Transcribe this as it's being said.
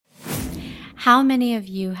How many of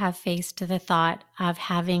you have faced the thought of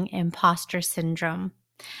having imposter syndrome?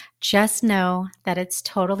 Just know that it's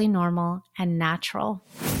totally normal and natural.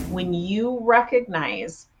 When you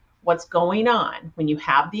recognize what's going on, when you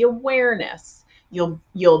have the awareness,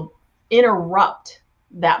 you'll interrupt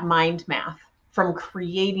that mind math from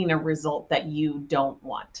creating a result that you don't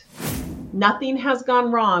want. Nothing has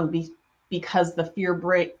gone wrong because the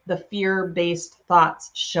fear-based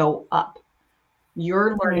thoughts show up.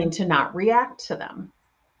 You're learning to not react to them.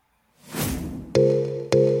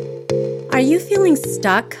 Are you feeling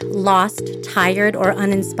stuck, lost, tired, or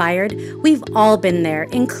uninspired? We've all been there,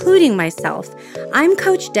 including myself. I'm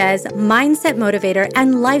Coach Des, mindset motivator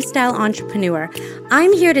and lifestyle entrepreneur.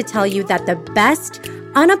 I'm here to tell you that the best,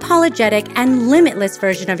 unapologetic, and limitless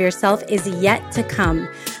version of yourself is yet to come.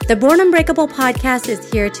 The Born Unbreakable podcast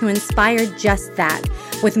is here to inspire just that.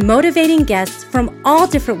 With motivating guests from all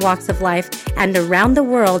different walks of life and around the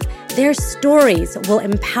world, their stories will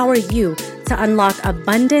empower you to unlock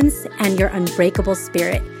abundance and your unbreakable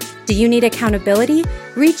spirit. Do you need accountability?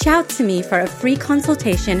 Reach out to me for a free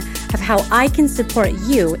consultation of how I can support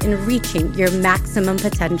you in reaching your maximum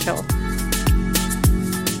potential.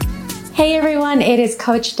 Hey everyone, it is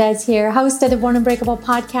Coach Des here, host of the Born Unbreakable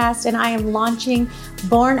podcast, and I am launching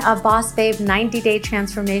Born a Boss Babe 90-day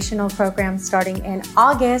transformational program starting in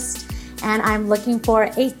August. And I'm looking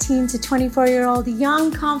for 18 to 24-year-old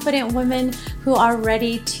young, confident women who are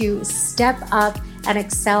ready to step up and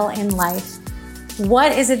excel in life.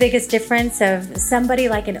 What is the biggest difference of somebody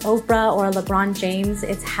like an Oprah or a LeBron James?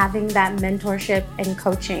 It's having that mentorship and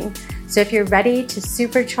coaching. So if you're ready to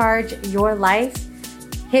supercharge your life,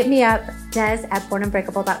 hit me up,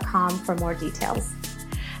 des@bornunbreakable.com for more details.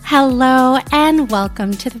 Hello and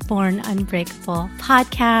welcome to the Born Unbreakable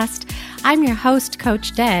podcast. I'm your host,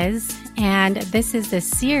 Coach Des, and this is the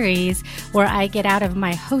series where I get out of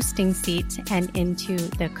my hosting seat and into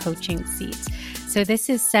the coaching seat. So this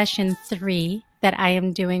is session 3 that I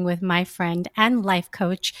am doing with my friend and life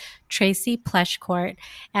coach, Tracy Pleshcourt.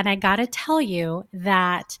 And I got to tell you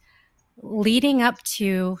that leading up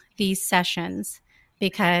to these sessions,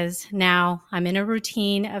 because now I'm in a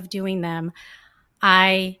routine of doing them,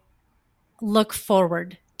 I look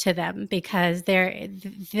forward to them because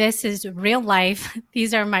this is real life.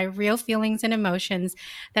 These are my real feelings and emotions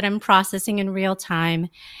that I'm processing in real time.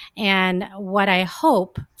 And what I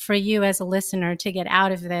hope for you as a listener to get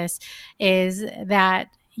out of this is that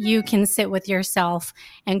you can sit with yourself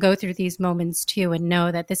and go through these moments too and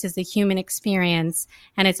know that this is a human experience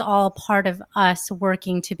and it's all part of us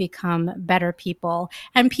working to become better people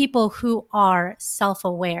and people who are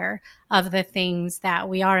self-aware of the things that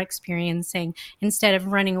we are experiencing instead of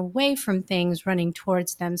running away from things, running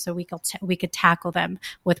towards them so we could tackle them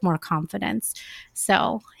with more confidence.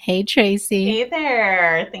 So, hey, Tracy. Hey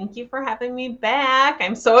there. Thank you for having me back.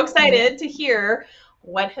 I'm so excited to hear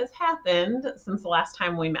what has happened since the last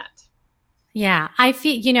time we met. Yeah, I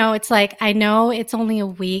feel, it's like, I know it's only a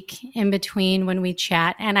week in between when we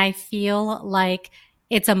chat, and I feel like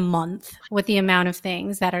it's a month with the amount of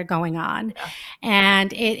things that are going on. Yeah.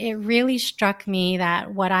 And it really struck me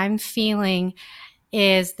that what I'm feeling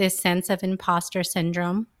is this sense of imposter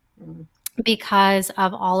syndrome because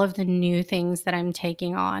of all of the new things that I'm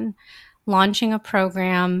taking on. Launching a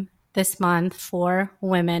program this month for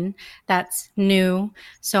women that's new.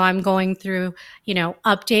 So I'm going through,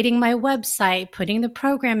 updating my website, putting the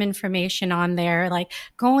program information on there, like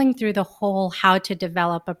going through the whole how to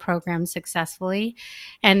develop a program successfully.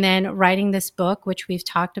 And then writing this book, which we've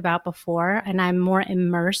talked about before. And I'm more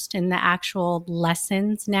immersed in the actual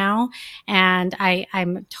lessons now. And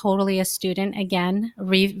I'm totally a student again,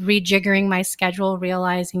 rejiggering my schedule,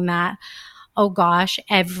 realizing that oh gosh,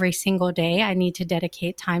 every single day I need to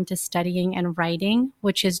dedicate time to studying and writing,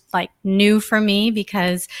 which is like new for me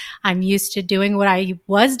because I'm used to doing what I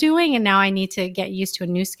was doing and now I need to get used to a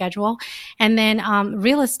new schedule. And then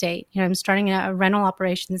real estate, I'm starting a rental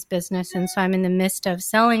operations business. And so I'm in the midst of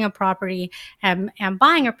selling a property and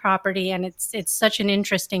buying a property. And it's such an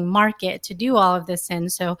interesting market to do all of this in.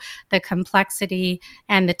 So the complexity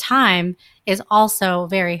and the time is also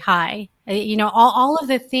very high. All of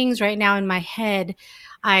the things right now in my head,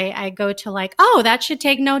 I go to like, oh, that should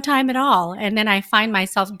take no time at all. And then I find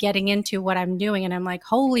myself getting into what I'm doing and I'm like,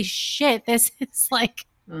 holy shit, this is like,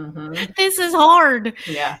 this is hard.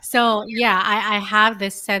 Yeah. So yeah, I have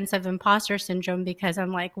this sense of imposter syndrome because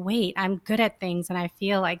I'm like, wait, I'm good at things. And I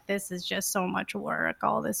feel like this is just so much work,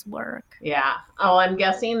 all this work. Yeah. Oh, I'm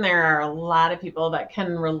guessing there are a lot of people that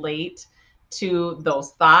can relate to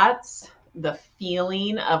those thoughts the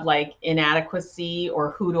feeling of like inadequacy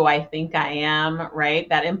or who do I think I am, right?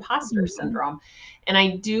 That imposter syndrome. And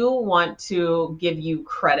I do want to give you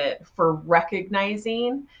credit for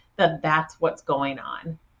recognizing that that's what's going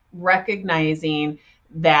on. Recognizing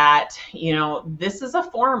that, this is a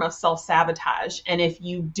form of self-sabotage. And if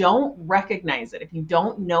you don't recognize it, if you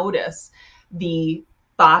don't notice the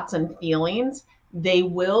thoughts and feelings, they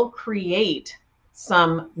will create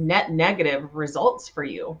some net negative results for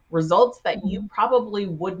you, results that you probably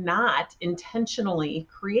would not intentionally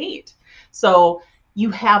create. So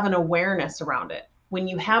you have an awareness around it. When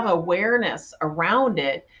you have awareness around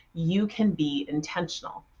it, you can be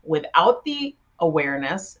intentional. Without the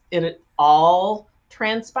awareness, it all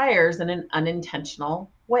transpires in an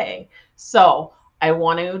unintentional way. So I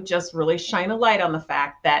want to just really shine a light on the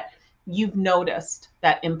fact that you've noticed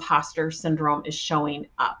that imposter syndrome is showing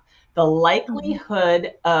up. The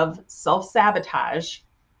likelihood of self-sabotage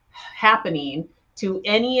happening to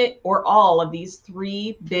any or all of these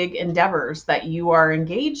three big endeavors that you are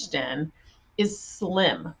engaged in is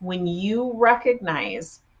slim. When you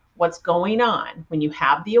recognize what's going on, when you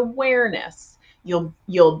have the awareness,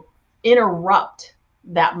 you'll interrupt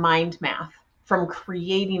that mind math from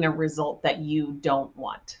creating a result that you don't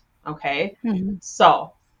want. Okay.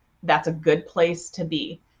 So that's a good place to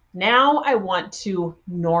be. Now I want to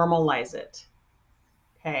normalize it.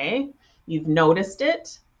 Okay. You've noticed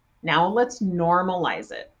it. Now let's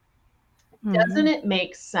normalize it. Doesn't it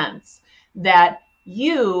make sense that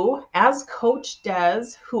you, as Coach Des,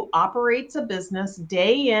 who operates a business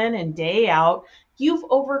day in and day out, you've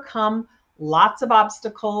overcome lots of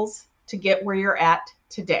obstacles to get where you're at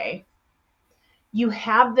today. You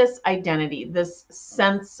have this identity, this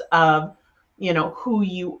sense of, who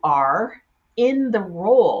you are in the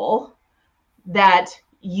role that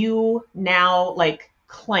you now like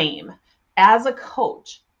claim as a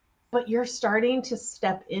coach, but you're starting to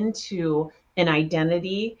step into an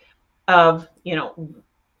identity of,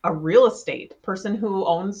 a real estate person who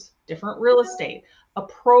owns different real estate, a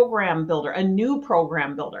program builder, a new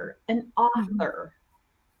program builder, an author.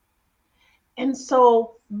 And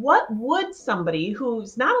so what would somebody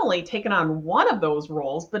who's not only taken on one of those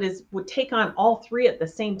roles, but would take on all three at the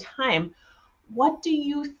same time, what do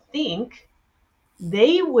you think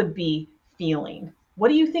they would be feeling? What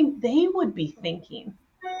do you think they would be thinking?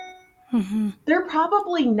 They're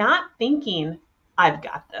probably not thinking, I've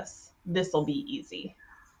got this. This will be easy.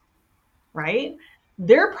 Right?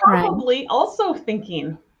 They're probably also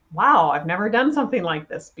thinking, wow, I've never done something like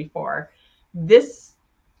this before. This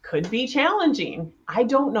could be challenging. I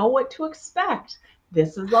don't know what to expect.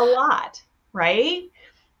 This is a lot, right?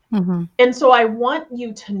 And so I want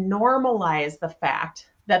you to normalize the fact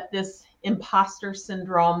that this imposter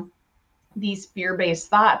syndrome, these fear-based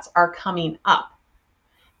thoughts are coming up.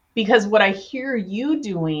 Because what I hear you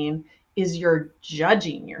doing is you're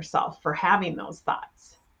judging yourself for having those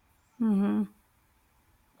thoughts.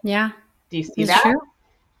 Yeah. Do you see that? True.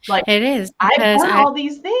 Like it is. I've done all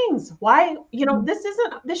these things. Why, this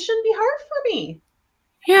shouldn't be hard for me.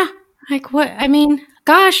 Yeah. Like what? I mean,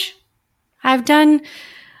 gosh, I've done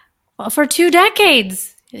for 2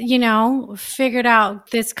 decades, figured out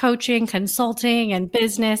this coaching, consulting, and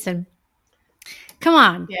business, and come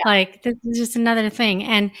on, like this is just another thing.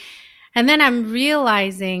 And then I'm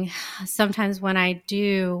realizing sometimes when I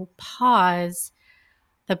do pause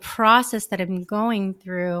the process that I'm going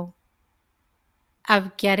through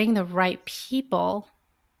of getting the right people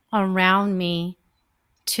around me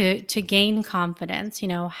to gain confidence,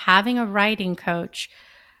 having a writing coach,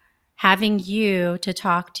 having you to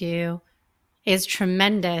talk to is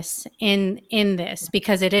tremendous in this,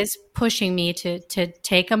 because it is pushing me to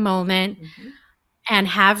take a moment and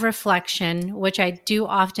have reflection, which I do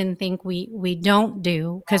often think we don't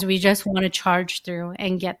do because we just want to charge through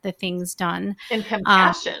and get the things done. And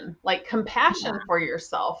compassion, for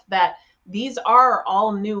yourself, that these are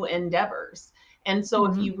all new endeavors. And so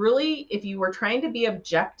if you were trying to be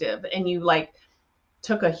objective and you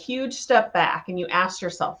took a huge step back and you asked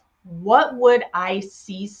yourself, what would I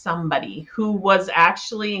see somebody who was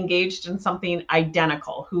actually engaged in something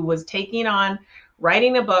identical, who was taking on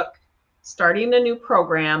writing a book, starting a new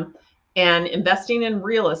program, and investing in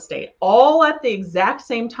real estate all at the exact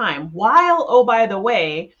same time, while, oh, by the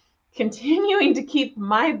way, continuing to keep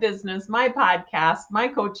my business, my podcast, my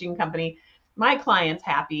coaching company, my clients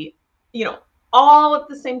happy, all at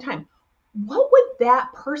the same time. What would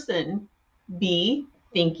that person be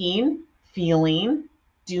thinking, feeling,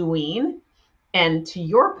 doing? And to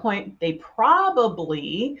your point, they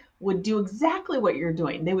probably would do exactly what you're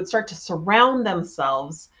doing. They would start to surround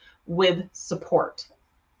themselves with support,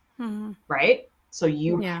 right? So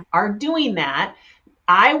you Yeah. are doing that.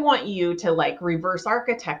 I want you to like reverse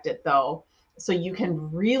architect it though, so you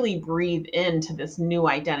can really breathe into this new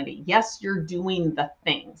identity. Yes, you're doing the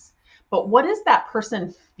things, but what is that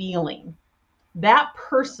person feeling? That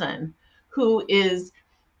person who is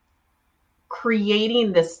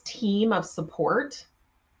creating this team of support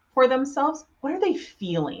for themselves, what are they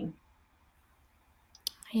feeling?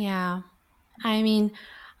 Yeah. I mean,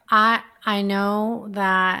 I know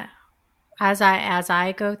that as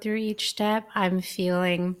I go through each step, I'm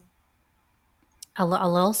feeling a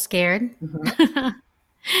little scared Mm-hmm.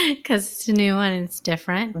 because it's new and it's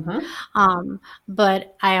different. Mm-hmm.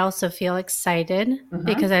 But I also feel excited Mm-hmm.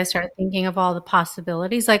 because I start thinking of all the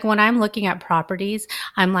possibilities. Like when I'm looking at properties,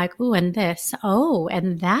 I'm like, ooh, and this, oh,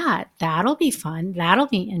 and that'll be fun. That'll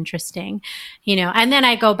be interesting, and then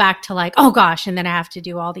I go back to like, oh gosh, and then I have to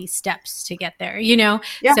do all these steps to get there, Yeah.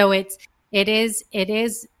 So it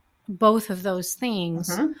is both of those things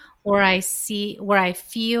Mm-hmm. where I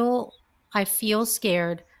feel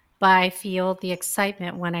scared, but I feel the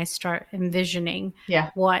excitement when I start envisioning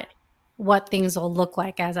Yeah. what things will look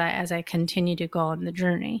like as I continue to go on the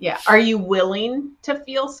journey. Yeah. Are you willing to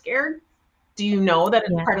feel scared? Do you know that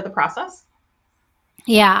it's Yeah. part of the process?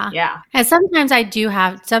 Yeah. Yeah. And sometimes I do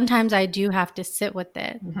have to sit with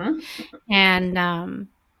it. Mm-hmm. And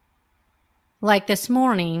like this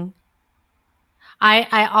morning,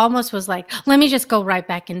 I almost was like, let me just go right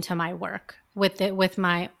back into my work with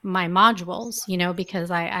my modules,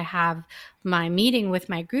 because I have my meeting with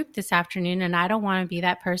my group this afternoon, and I don't want to be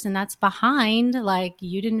that person that's behind. Like,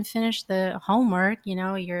 you didn't finish the homework,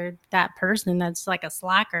 you're that person that's like a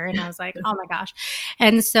slacker. And I was like, oh my gosh.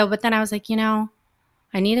 And so, but then I was like,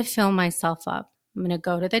 I need to fill myself up. I'm going to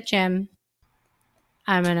go to the gym.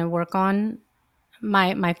 I'm going to work on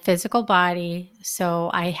my physical body,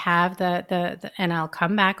 so I have the and I'll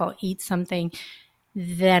come back, I'll eat something,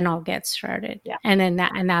 then I'll get started. Yeah. And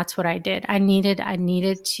that's what I did. I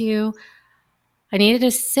needed to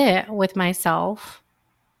sit with myself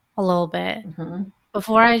a little bit Mm-hmm.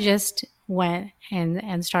 before I just went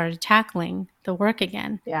and started tackling the work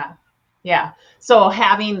again. Yeah. Yeah. So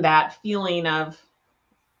having that feeling of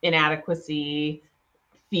inadequacy,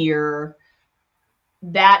 fear,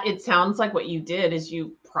 that it sounds like what you did is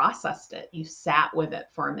you processed it. You sat with it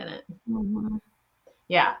for a minute. Mhm.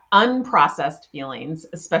 Yeah. Unprocessed feelings,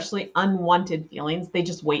 especially unwanted feelings, they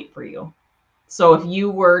just wait for you. So if you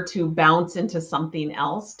were to bounce into something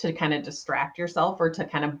else to kind of distract yourself or to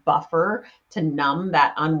kind of buffer, to numb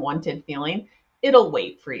that unwanted feeling, it'll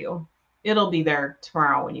wait for you. It'll be there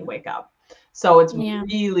tomorrow when you wake up. So it's Yeah.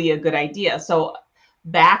 really a good idea. So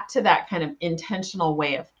back to that kind of intentional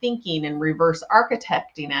way of thinking and reverse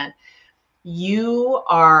architecting it, you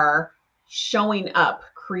are showing up,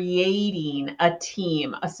 creating a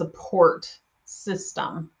team, a support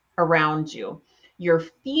system around you. You're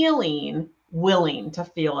feeling willing to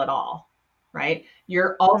feel it all, right?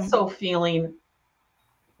 You're Mhm. also feeling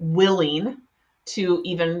willing to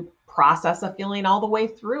even process a feeling all the way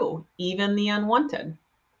through, even the unwanted.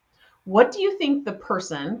 What do you think the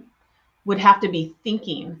person would have to be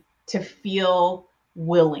thinking to feel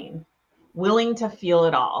willing, willing to feel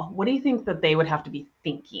it all? What do you think that they would have to be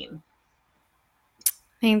thinking?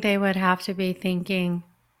 I think they would have to be thinking,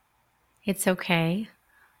 it's okay.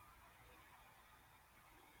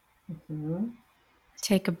 Mhm.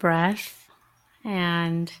 Take a breath.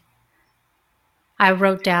 And I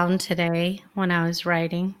wrote down today when I was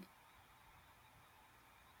writing,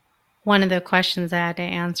 one of the questions I had to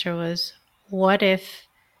answer was, what if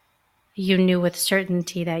you knew with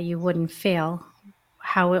certainty that you wouldn't fail?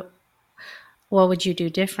 What would you do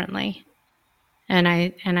differently? And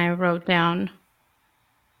I wrote down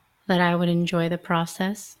that I would enjoy the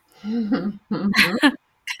process Mhm. because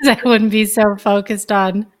I wouldn't be so focused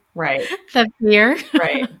on Right, the fear,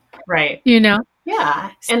 right, right. you know?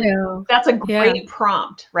 Yeah, and So, that's a yeah. great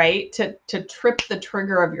prompt, right? To trip the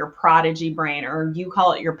trigger of your prodigy brain, or you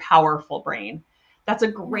call it your powerful brain. That's a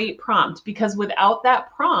Yeah. great prompt because without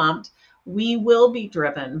that prompt, we will be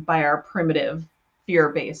driven by our primitive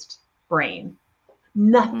fear-based brain. Mm.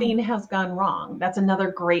 Nothing has gone wrong. That's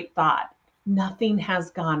another great thought. Nothing has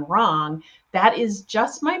gone wrong. That is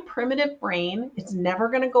just my primitive brain. It's never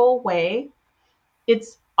going to go away.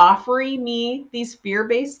 It's offering me these fear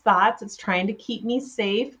based thoughts. It's trying to keep me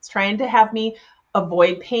safe. It's trying to have me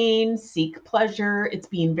avoid pain, seek pleasure. It's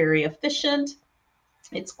being very efficient.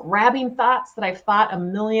 It's grabbing thoughts that I've thought a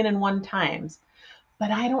million and one times, but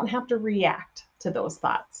I don't have to react to those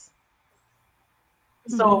thoughts.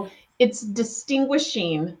 Mm. So it's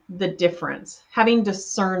distinguishing the difference, having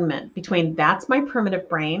discernment between that's my primitive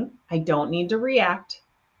brain. I don't need to react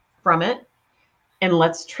from it. And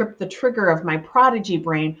let's trip the trigger of my prodigy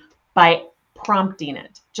brain by prompting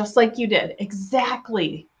it, just like you did.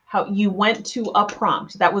 Exactly how you went to a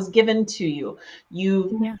prompt that was given to you.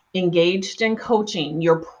 You've engaged in coaching.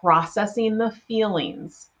 You're processing the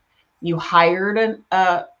feelings. You hired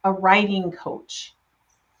a writing coach.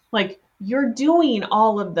 Like, you're doing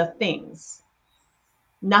all of the things.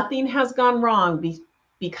 Nothing has gone wrong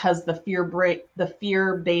because the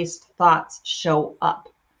fear-based thoughts show up.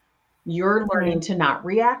 You're learning to not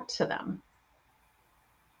react to them.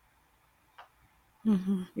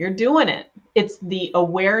 Mm-hmm. You're doing it. It's the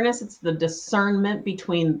awareness, it's the discernment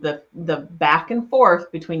between the back and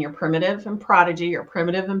forth between your primitive and prodigy, your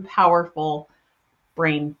primitive and powerful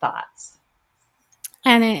brain thoughts.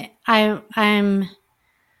 And I'm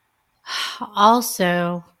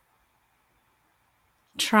also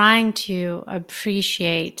trying to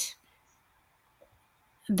appreciate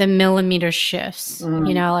the millimeter shifts.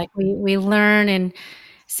 You know, like we learn in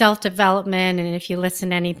self-development, and if you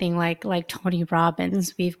listen to anything like Tony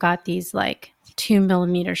Robbins, we've got these like 2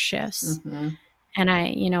 millimeter shifts. And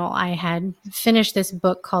I had finished this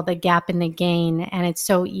book called The Gap and the Gain, and it's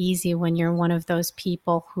so easy when you're one of those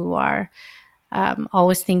people who are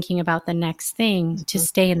always thinking about the next thing to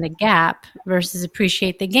stay in the gap versus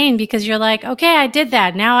appreciate the gain, because you're like, okay, I did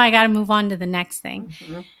that. Now I got to move on to the next thing.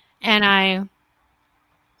 And I,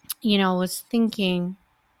 was thinking,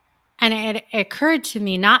 and it occurred to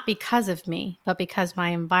me, not because of me, but because my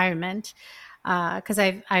environment, because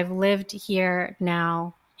I've lived here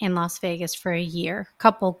now in Las Vegas for a year.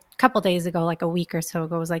 Couple days ago, like a week or so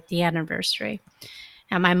ago, was like the anniversary.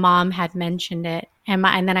 And my mom had mentioned it. And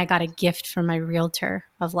then I got a gift from my realtor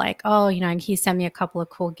of like, oh, he sent me a couple of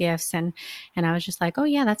cool gifts. And I was just like, oh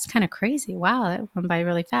yeah, that's kind of crazy. Wow, that went by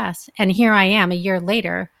really fast. And here I am a year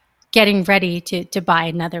later getting ready to buy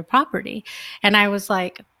another property. And I was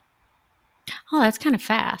like, oh, that's kind of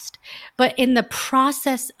fast. But in the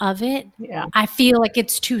process of it, I feel like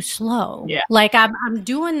it's too slow. Like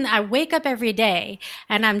I wake up every day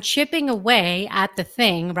and I'm chipping away at the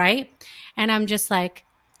thing, right? And I'm just like,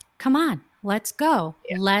 come on, let's go.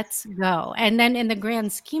 Let's go. And then in the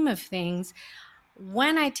grand scheme of things,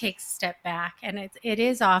 when I take a step back, and it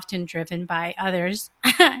is often driven by others,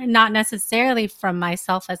 not necessarily from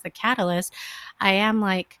myself as the catalyst, I am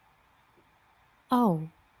like, oh,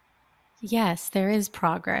 yes, there is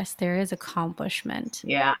progress. There is accomplishment.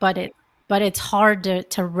 But it's hard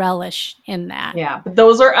to relish in that. Yeah. But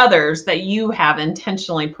those are others that you have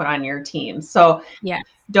intentionally put on your team. So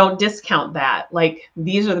don't discount that. Like,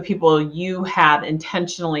 these are the people you have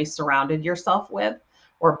intentionally surrounded yourself with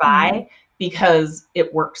or by because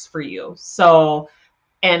it works for you. So,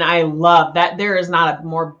 and I love that there is not a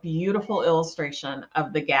more beautiful illustration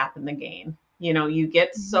of the gap and the gain. You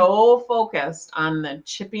get so focused on the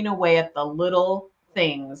chipping away at the little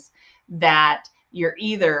things that you're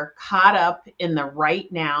either caught up in the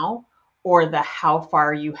right now or the how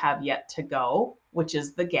far you have yet to go, which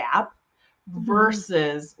is the gap,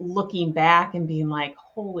 versus looking back and being like,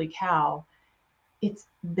 holy cow, it's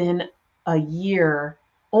been a year,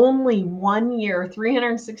 only 1 year,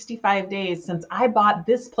 365 days since I bought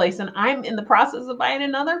this place, and I'm in the process of buying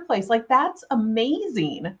another place. Like, that's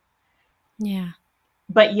amazing. Yeah.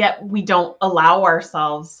 But yet we don't allow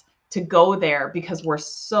ourselves to go there because we're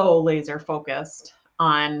so laser focused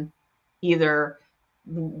on either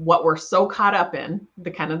what we're so caught up in, the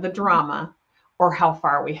kind of the drama, or how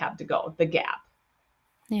far we have to go, the gap.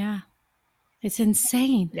 Yeah. It's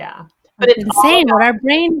insane. Yeah. But it's insane what our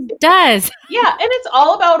brain does. Yeah. And it's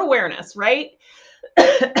all about awareness, right?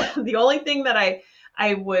 The only thing that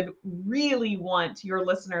I would really want your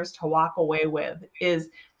listeners to walk away with is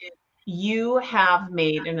you have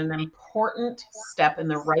made an important step in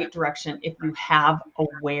the right direction if you have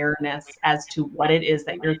awareness as to what it is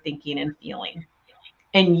that you're thinking and feeling.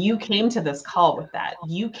 And you came to this call with that.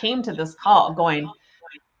 You came to this call going,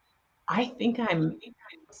 I think I'm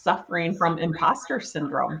suffering from imposter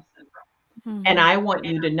syndrome. And I want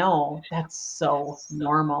you to know that's so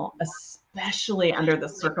normal, especially under the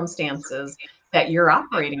circumstances that you're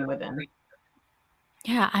operating within.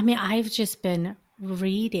 Yeah. I mean, I've just been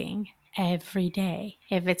reading every day.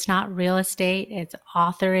 If it's not real estate, it's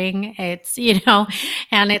authoring, it's,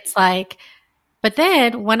 and it's like, but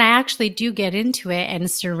then when I actually do get into it and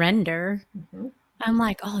surrender, I'm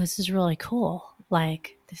like, oh, this is really cool.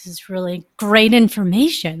 Like, this is really great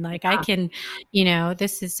information. Like, I can,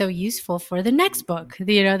 this is so useful for the next book.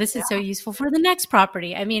 This is so useful for the next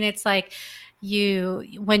property. I mean, it's like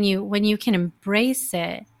when you can embrace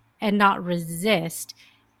it and not resist,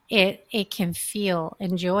 it can feel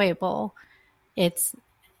enjoyable.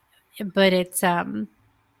 But it's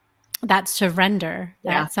that surrender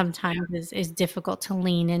Yeah. that sometimes is difficult to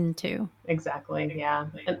lean into. Exactly. Yeah.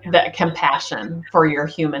 And that compassion for your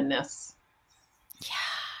humanness. Yeah.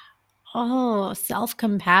 Oh,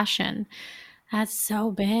 self-compassion. That's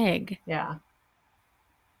so big. Yeah.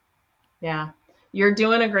 Yeah. You're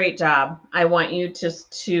doing a great job. I want you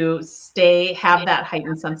just to have that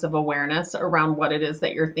heightened sense of awareness around what it is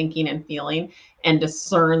that you're thinking and feeling, and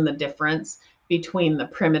discern the difference between the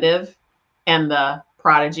primitive and the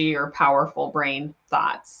prodigy or powerful brain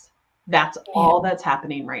thoughts. That's all that's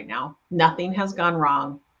happening right now. Nothing has gone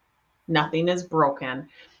wrong. Nothing is broken.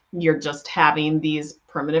 You're just having these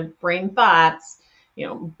primitive brain thoughts,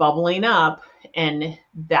 bubbling up, and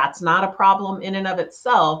that's not a problem in and of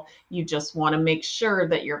itself. You just want to make sure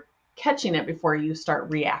that you're catching it before you start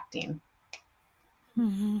reacting.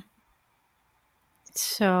 Mm-hmm.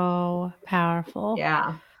 So powerful.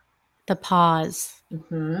 Yeah. The pause.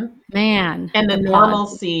 Mm-hmm. Man. And the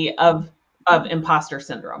normalcy of imposter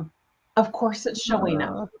syndrome. Of course it's showing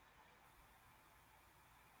up.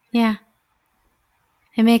 Yeah.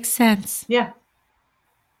 It makes sense. Yeah.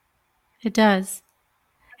 It does.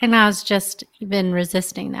 And I was just been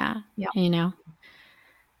resisting that, Yep.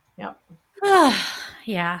 Yep.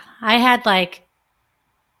 Yeah. I had like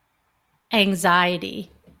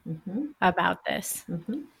anxiety about this.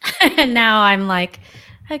 And now I'm like,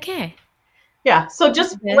 okay. Yeah. So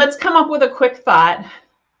just let's come up with a quick thought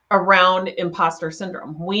around imposter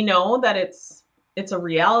syndrome. We know that it's a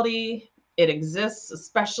reality. It exists,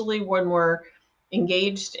 especially when we're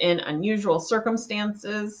engaged in unusual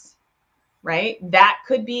circumstances, right? That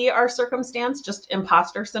could be our circumstance, just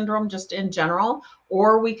imposter syndrome, just in general.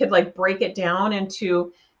 Or we could like break it down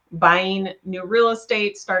into buying new real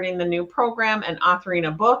estate, starting the new program, and authoring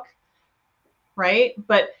a book, right?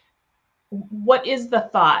 But what is the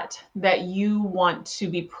thought that you want to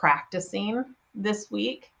be practicing this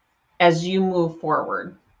week as you move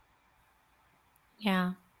forward?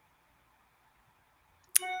 Yeah.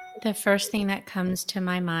 The first thing that comes to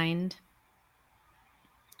my mind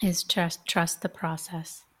is trust the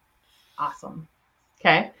process. Awesome.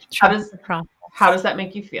 Okay. How does that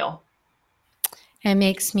make you feel? It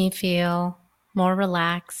makes me feel more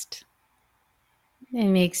relaxed. It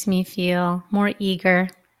makes me feel more eager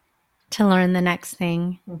to learn the next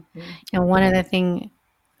thing. And one of the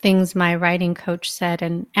things my writing coach said,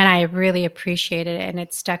 and I really appreciated it, and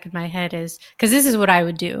it stuck in my head, is because this is what I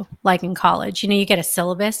would do, like in college. You get a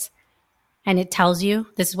syllabus and it tells you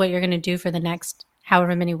this is what you're going to do for the next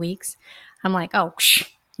however many weeks. I'm like, oh,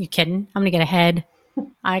 you kidding? I'm going to get ahead.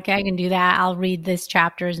 I can do that. I'll read these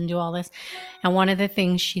chapters and do all this. And one of the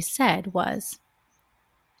things she said was,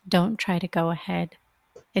 don't try to go ahead.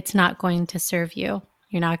 It's not going to serve you.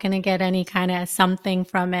 You're not going to get any kind of something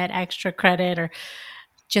from it, extra credit, or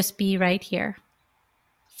just be right here.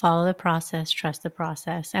 Follow the process, trust the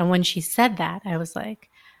process. And when she said that, I was like,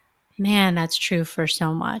 man, that's true for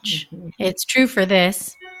so much. It's true for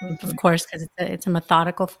this, of course, because it's a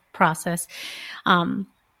methodical process.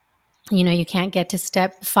 You can't get to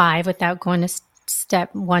step 5 without going to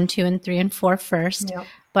step 1, 2, and 3, and 4 first. Yep.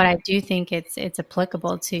 But I do think it's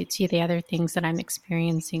applicable to the other things that I'm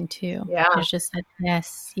experiencing too. Yeah. It's just that,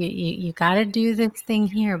 yes, you got to do this thing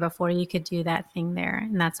here before you could do that thing there.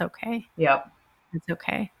 And that's okay. Yep. It's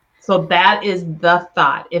okay. So that is the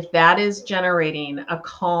thought. If that is generating a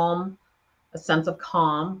sense of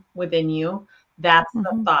calm within you, that's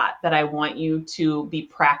the thought that I want you to be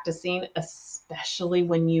practicing, especially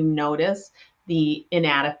when you notice the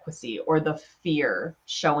inadequacy or the fear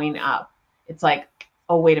showing up. It's like,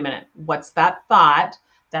 oh, wait a minute. What's that thought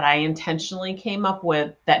that I intentionally came up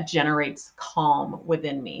with that generates calm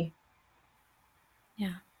within me?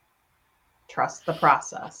 Yeah. Trust the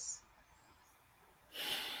process.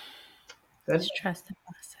 Good. Just trust the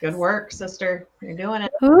process. Good work, sister. You're doing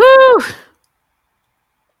it. Woo!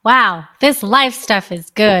 Wow, this life stuff is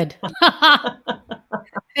good.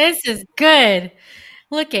 This is good.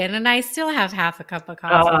 Look in, and I still have half a cup of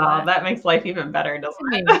coffee. Oh, that makes life even better,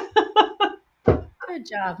 doesn't it? Good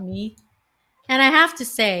job, me. And I have to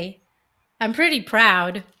say, I'm pretty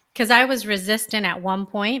proud because I was resistant at one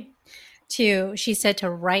point she said to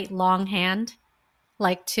write longhand,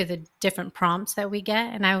 like to the different prompts that we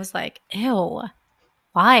get. And I was like, ew,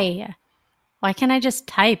 why? Why can't I just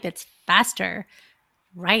type? It's faster.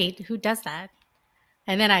 Right? Who does that?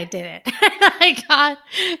 And then I did it. I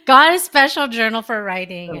got a special journal for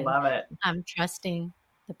writing. I love it. I'm trusting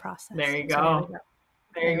the process. There you go.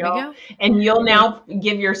 There you go. And you'll now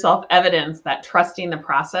give yourself evidence that trusting the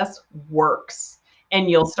process works. And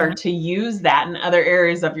you'll start to use that in other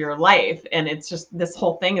areas of your life. And it's just, this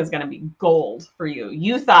whole thing is going to be gold for you.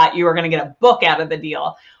 You thought you were going to get a book out of the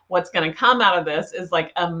deal. what's going to come out of this is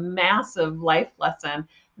like a massive life lesson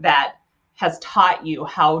that has taught you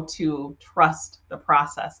how to trust the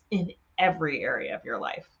process in every area of your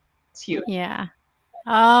life. It's huge. Yeah.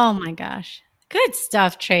 Oh my gosh. Good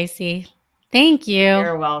stuff, Tracy. Thank you.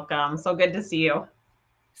 You're welcome. So good to see you.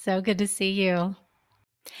 So good to see you.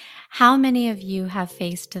 How many of you have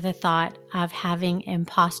faced the thought of having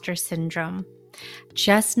imposter syndrome?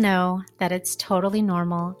 Just know that it's totally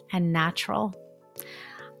normal and natural.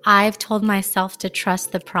 I've told myself to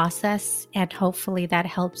trust the process, and hopefully that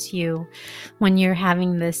helps you when you're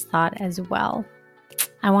having this thought as well.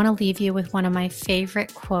 I want to leave you with one of my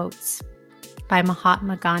favorite quotes by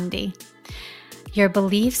Mahatma Gandhi. Your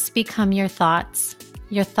beliefs become your thoughts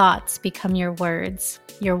become your words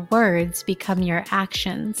become your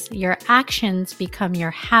actions become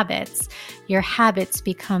your habits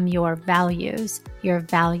become your values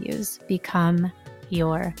become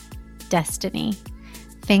your destiny.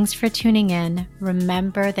 Thanks for tuning in.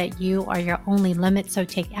 Remember that you are your only limit, so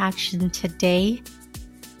take action today.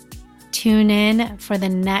 Tune in for the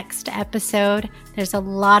next episode. There's a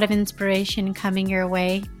lot of inspiration coming your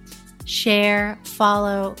way. Share,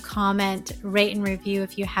 follow, comment, rate, and review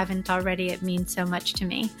if you haven't already. It means so much to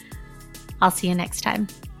me. I'll see you next time.